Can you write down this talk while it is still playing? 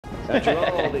After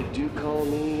all, they do call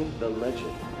me the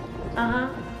legend.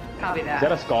 Copy that. Is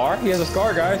that a scar? He has a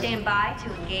scar, guys. Stand by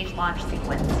to engage launch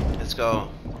sequence. Let's go.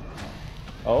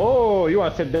 Oh, you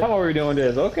want to sit down while we're doing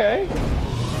this? Okay.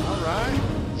 All right.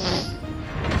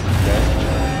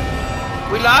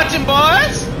 We launching,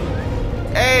 boys.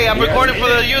 Hey, I'm recording for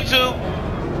the YouTube.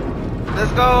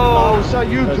 Let's go. Oh, what's up,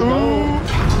 YouTube?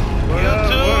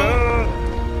 YouTube.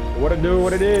 What it do?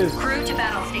 What it is? Crew to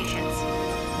battle stations.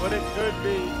 What it could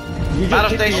be. You just Battle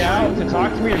kicked me station. out to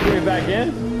talk to me and put me back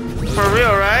in? For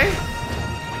real, right?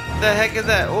 The heck is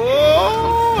that?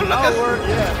 Oh, look at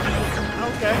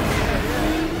Yeah. Okay.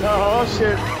 No, oh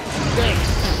shit. 6.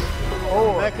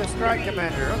 Oh, Mecha Strike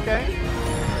Commander. Okay.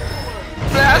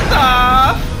 blast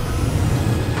off.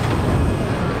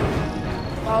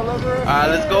 All over. Alright,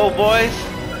 let's go, boys.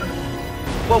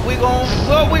 What we gon'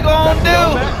 do?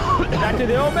 Back to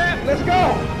the old map. Let's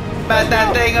go. Bat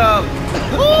that thing up.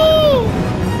 Woo!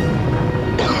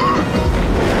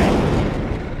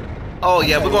 Oh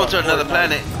yeah, we're going to another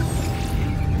planet.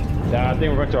 Yeah, I think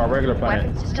we're going to our regular planet.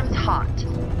 Weapon systems hot.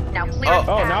 Now clear.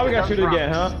 Oh, now we got to shoot it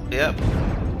again, huh? Yep.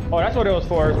 Oh, that's what it was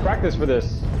for. It's practice for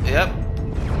this. Yep.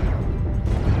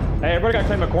 Hey, everybody got to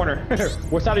claim a corner.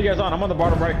 What side are you guys on? I'm on the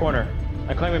bottom right corner.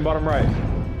 I'm claiming bottom right.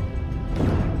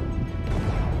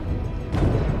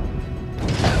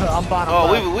 I'm bottom. Oh,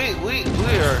 left. we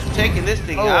are taking this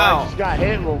thing Oh, I out. just got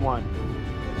hit with one.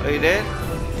 Oh, you did?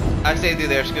 I saved you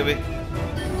there, Scooby.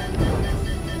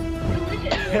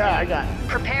 Yeah, I got.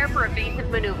 Prepare for evasive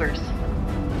maneuvers.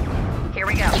 Here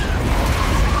we go.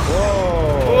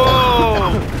 Whoa.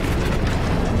 Whoa!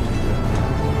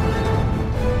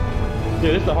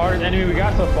 Dude, this is the hardest enemy we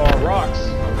got so far. Rocks.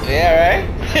 Yeah, right?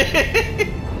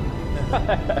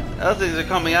 Those things are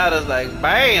coming at us like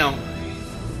BAM!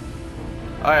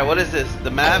 Alright, what is this? The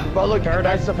map? But look,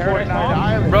 that's the Paradise Fortnite Palm?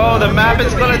 Island. Bro, the map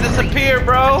is gonna disappear,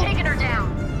 bro! Taking her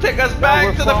down. Take us We're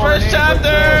back to the falling first in,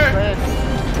 chapter!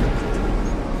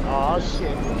 Oh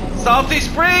shit. Salty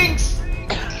Springs!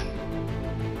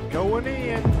 Going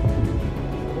in.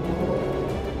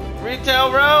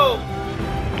 Retail Road!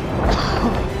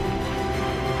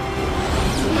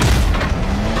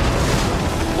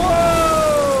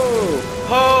 Whoa!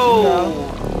 Ho!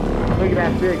 Look at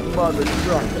that big mother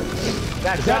truck.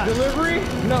 That's Is that us. delivery?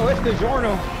 No, it's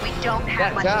DiGiorno. We don't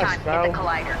have much That's us, time to bro. hit the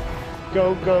collider.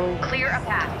 Go. Clear a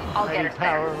path. I'll get us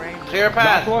Power there. Ranger. Clear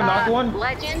path! Knock one.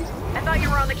 Legend? I thought you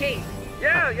were on the case.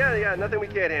 Yeah. Nothing we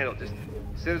can't handle. Just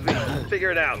as soon as we figure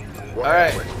it out.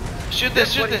 Alright. Shoot this,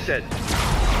 That's shoot what he this. said.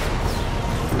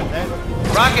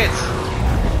 Rockets!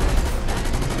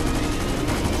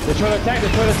 Destroy the tank,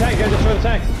 guys, destroy the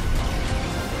tanks.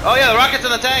 Oh yeah, the rockets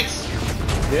and the tanks!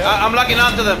 Yeah. I'm locking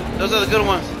onto them. Those are the good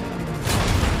ones.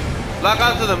 Lock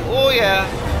onto them. Oh yeah.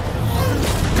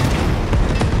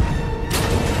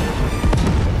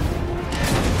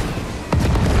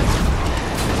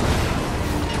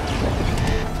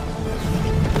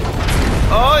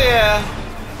 Oh yeah.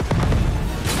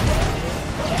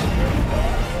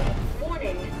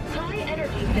 Warning. High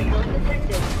energy signal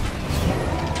detected.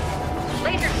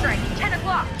 Laser strike. 10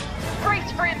 o'clock. Brace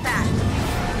for impact.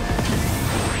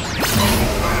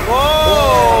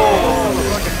 Whoa!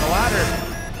 Fucking collider.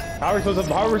 How are we supposed to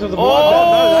block Oh! that? No,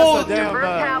 that's a damn. Divert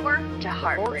power to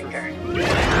Heartbreaker.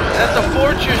 That's a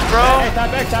fortress, bro. Hey,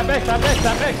 stop X. X.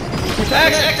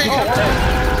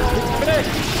 X.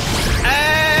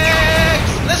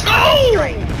 Let's go!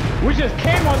 We just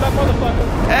came on that motherfucker.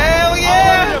 Hell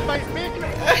yeah!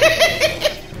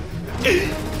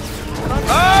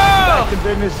 Oh! The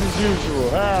business as usual.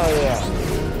 Hell yeah.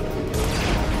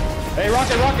 Hey,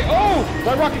 rocket. Oh!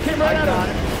 That rocket came right at him.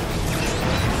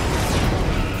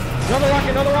 Another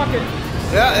rocket.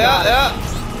 Yeah.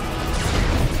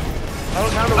 Oh,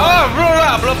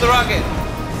 Blow up the rocket.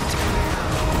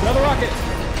 Another rocket.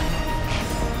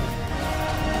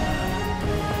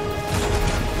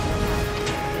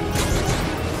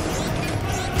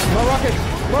 More rockets.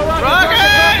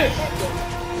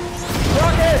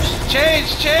 Rockets. Change.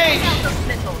 Out those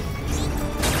missiles.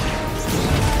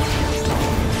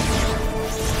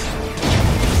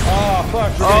 Oh,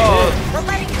 fuck. We're Oh. getting hit. We're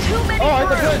letting too many Oh, hit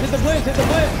the through. blitz. Hit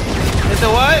the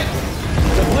what?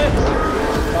 The blitz.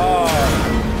 Oh.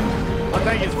 I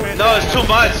think it's been. No, it's too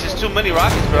much. It's too many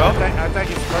rockets, bro. I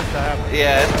think it's supposed to happen.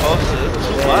 Yeah, it's supposed to. It's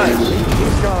too much.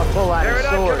 He's gonna pull out Fair his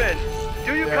enough, sword. command.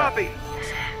 Do you copy?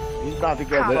 He's about to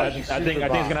go. I think he's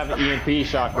gonna have an EMP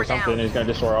shock or We're something. down. He's gonna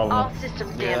destroy all of All them.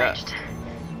 systems Yeah. damaged.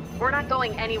 We're not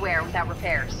going anywhere without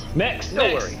repairs. Next.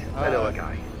 Don't worry. I know a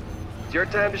guy. It's your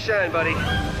time to shine, buddy.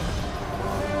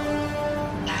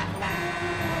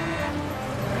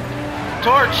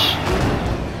 Torch.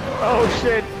 Oh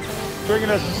shit! bringing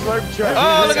us a slurp truck.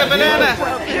 Oh, look at banana.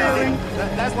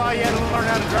 That's why you had to learn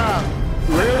how to drive.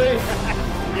 Really?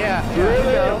 Yeah.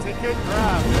 Really? He couldn't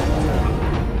drive.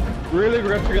 Really?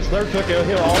 We're gonna take a slurp truck and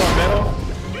he'll all our metal?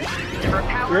 Divert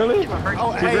power Really? to emergency.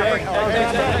 Oh, hey, Hey,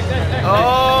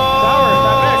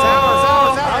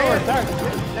 Oh. Tower.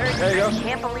 There you go. I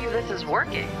can't believe this is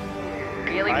working.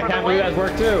 Really? I for can't the believe win? that's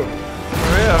worked too.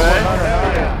 For real, man.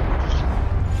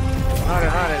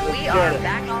 Hunter, We are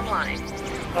back online.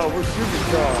 Oh, we're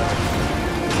superstars.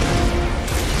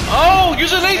 Oh,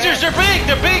 use the lasers. They're big.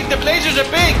 They're big. The lasers are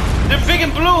big. They're big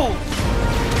and blue.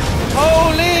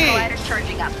 Holy. Collider's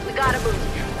charging up. We gotta move.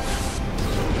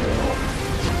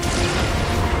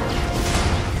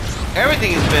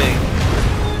 Everything is big.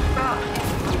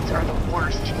 These are the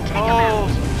worst. Take them Oh. out.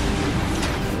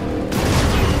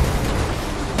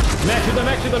 Max, shoot the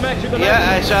max, shoot the max, shoot the max.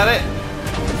 Yeah, I shot it.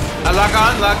 I locked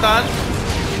on.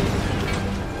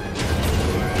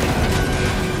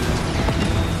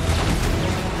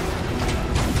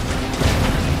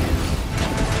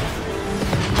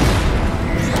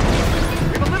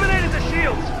 We've eliminated the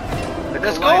shields. The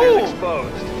Let's collider's go.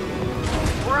 exposed.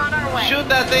 We're on our way. Shoot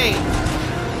that thing.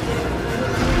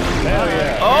 Hell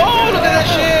yeah. Oh, look at that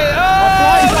shit.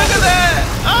 Oh, look at that.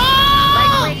 Oh.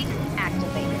 Light raid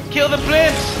activated. Kill the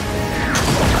blimps.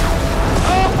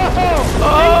 Oh!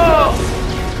 Oh.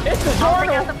 It's the I'll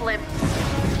bring out Jordan! the blimp.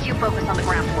 You focus on the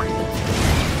ground forces.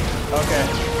 Okay.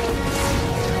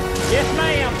 Yes,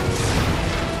 ma'am.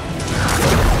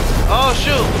 Oh,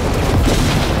 shoot.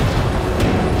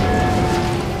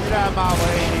 Get out of my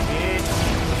way, bitch.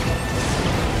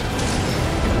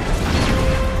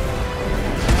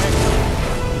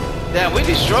 Damn, we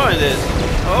destroying this.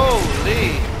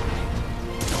 Holy.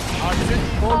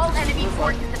 All enemy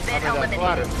forces have been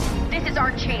eliminated. This is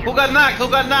our chance. Who got knocked?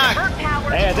 Divert power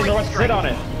Hey, I to think I want to sit strike. on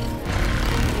it.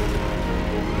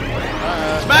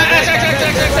 Smash!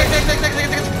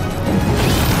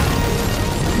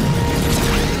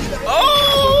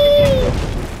 Oh!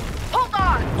 Hold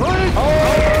on.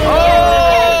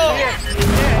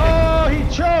 Oh, he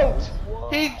choked!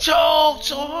 He choked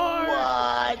so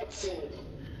hard.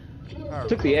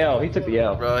 Took the L, he took the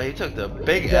L. Bro, he took the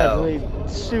big L.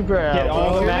 Super Hit L.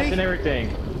 all the maps and everything.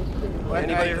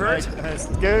 Anybody hurt?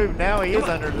 Scoob, now he is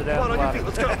under the Come on, on your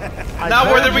feet. death Let's go.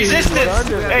 Now we're the resistance.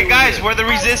 Hey guys, we're the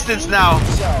resistance now.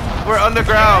 We're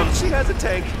underground. She has a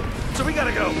tank, so we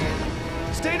gotta go.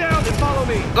 Stay down and follow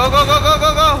me. Go, go, go, go,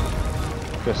 go, go.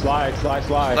 Just slide. Slide,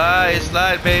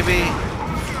 baby.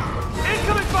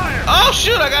 Incoming fire. Oh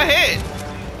shoot, I got hit.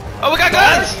 Oh, we got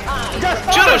guns.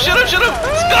 Shoot him.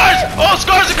 Scars. Oh,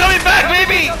 scars are coming back,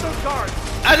 baby. Out those guards.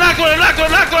 I knocked one.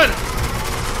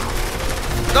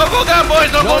 Don't go down,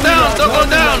 boys. Don't go down.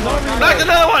 Knocked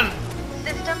another one.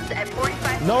 Systems at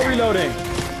 45%. No reloading.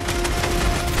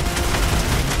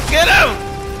 Get him.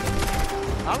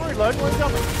 I'm reloading. Where's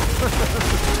coming?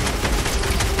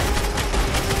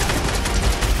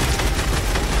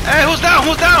 Hey, who's down?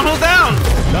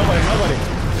 Nobody.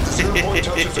 Zero point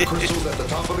touches the crystals at the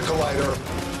top of the collider.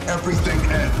 Everything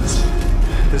ends.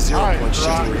 The zero All right, point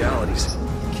Rock. shifting realities.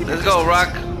 Let's go,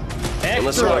 Rock.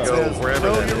 Let's not go Extra. wherever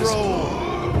that is.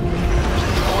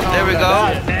 There we go.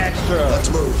 That's extra. Let's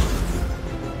move.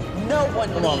 No one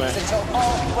Come on, leaves man. until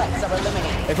all threats are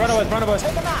eliminated. In front of us.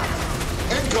 Take them out.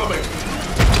 Incoming.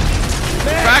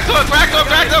 Crack door,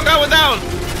 got one down.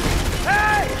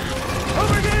 Hey!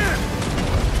 Over here!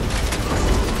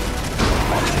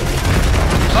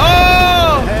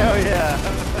 Oh! Hell yeah.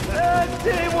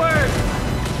 Teamwork!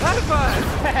 High five!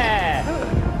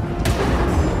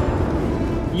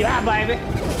 Yeah, baby.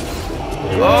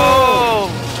 Oh!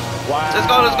 Wow. Let's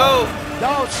go.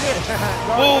 Oh, shit.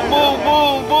 Boom.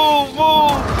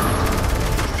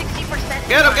 60%.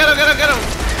 Get him.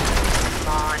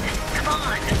 Come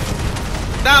on.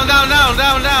 Down.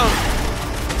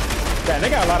 Damn, they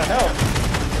got a lot of help.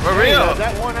 For real.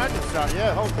 That one I just shot.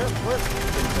 Yeah, hold this.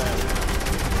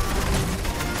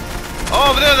 Oh,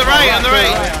 over there on the right.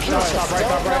 Stop right.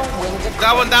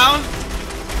 Got one down.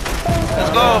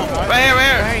 Let's go. Right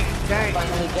here. Tank.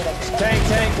 Finally get a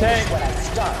Tank. when I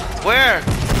start. Where?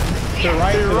 To the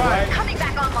right. Coming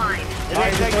back online. It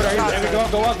ain't taking a shot. There we go.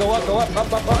 Go up. Up.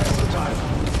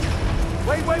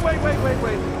 Wait.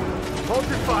 Hold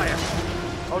your fire.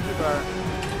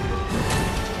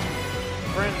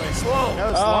 Friendly. Slow. No,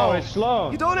 Oh, slow. it's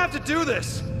slow. You don't have to do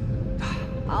this.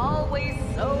 Always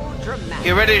so dramatic.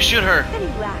 Get ready to shoot her. Any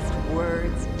last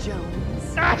words,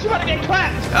 Jones? Ah, she's about to get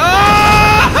clapped. Oh!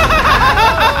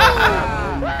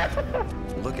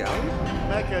 Look out.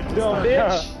 Mecca just Dumb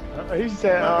bitch. He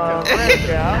said, friend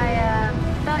guy. I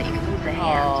thought you could use a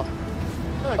hand.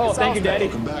 Oh, thank you, Daddy.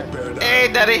 Welcome back, Paradise. Hey,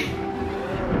 Daddy.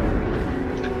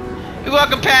 You're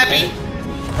welcome, Pappy.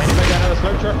 Anybody got another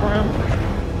slurp truck for him?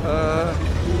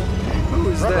 Who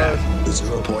is that? The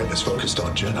 0 point is focused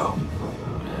on Geno.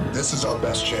 This is our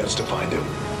best chance to find him.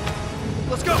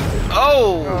 Let's go.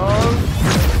 Oh.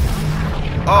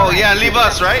 Oh yeah, leave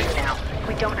us, right? Now,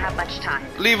 we don't have much time.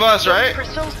 Leave us, right?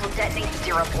 Crystals will detonate the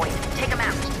 0 point. Take them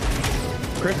out.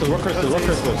 Crystals, what crystals? What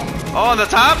crystals? Oh, on the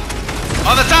top?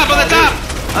 On the top, on the top!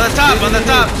 On the top, on the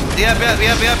top! Yep.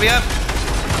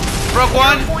 Broke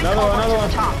one. Another one.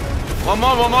 Top. One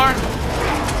more.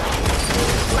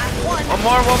 Last one. One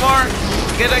more.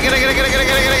 Get it. Let's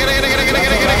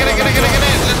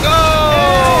go!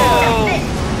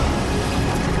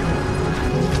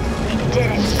 We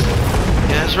did it.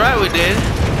 Yeah, that's right, we did.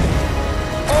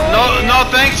 No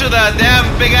thanks to that damn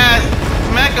big ass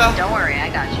mecha. Don't worry, I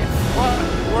got you. What?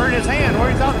 We're in his hand. What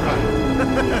are you talking about?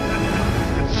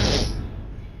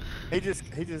 he just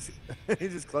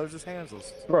closed his hands.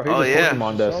 Bro, he Oh, just yeah.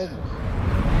 Pokemon us.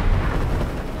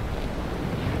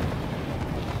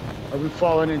 Are we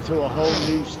falling into a whole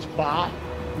new spot?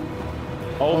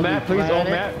 Old Matt, please, old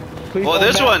Matt. Please, Well, old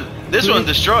this Matt. one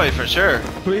destroyed for sure.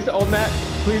 Please, old Matt.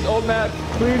 Please, old Matt.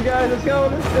 Please, guys, let's go.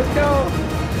 Let's go.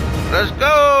 Let's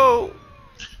go!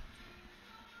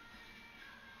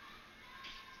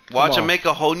 Watch on. him make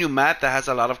a whole new map that has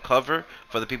a lot of cover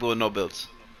for the people with no builds.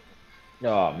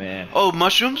 Oh, man. Oh,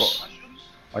 mushrooms?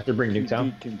 I should bring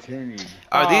Nuketown. Continue.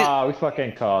 We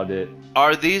fucking called it.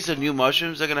 Are these the new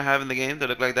mushrooms they're gonna have in the game that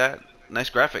look like that? Nice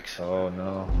graphics. Oh,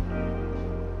 no.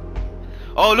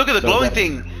 Oh, look at the So glowing that-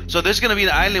 thing. So there's gonna be an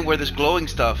island where there's glowing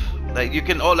stuff. Like you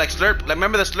can, like Slurp. Like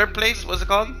remember the Slurp place? What's it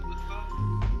called?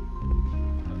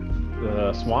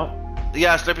 The swamp?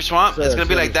 Yeah, Slurpy Swamp. It's gonna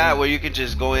be like that Swamp. where you can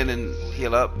just go in and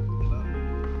heal up.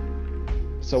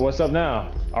 So what's up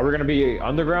now? Are we gonna be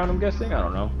underground, I'm guessing? I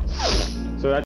don't know.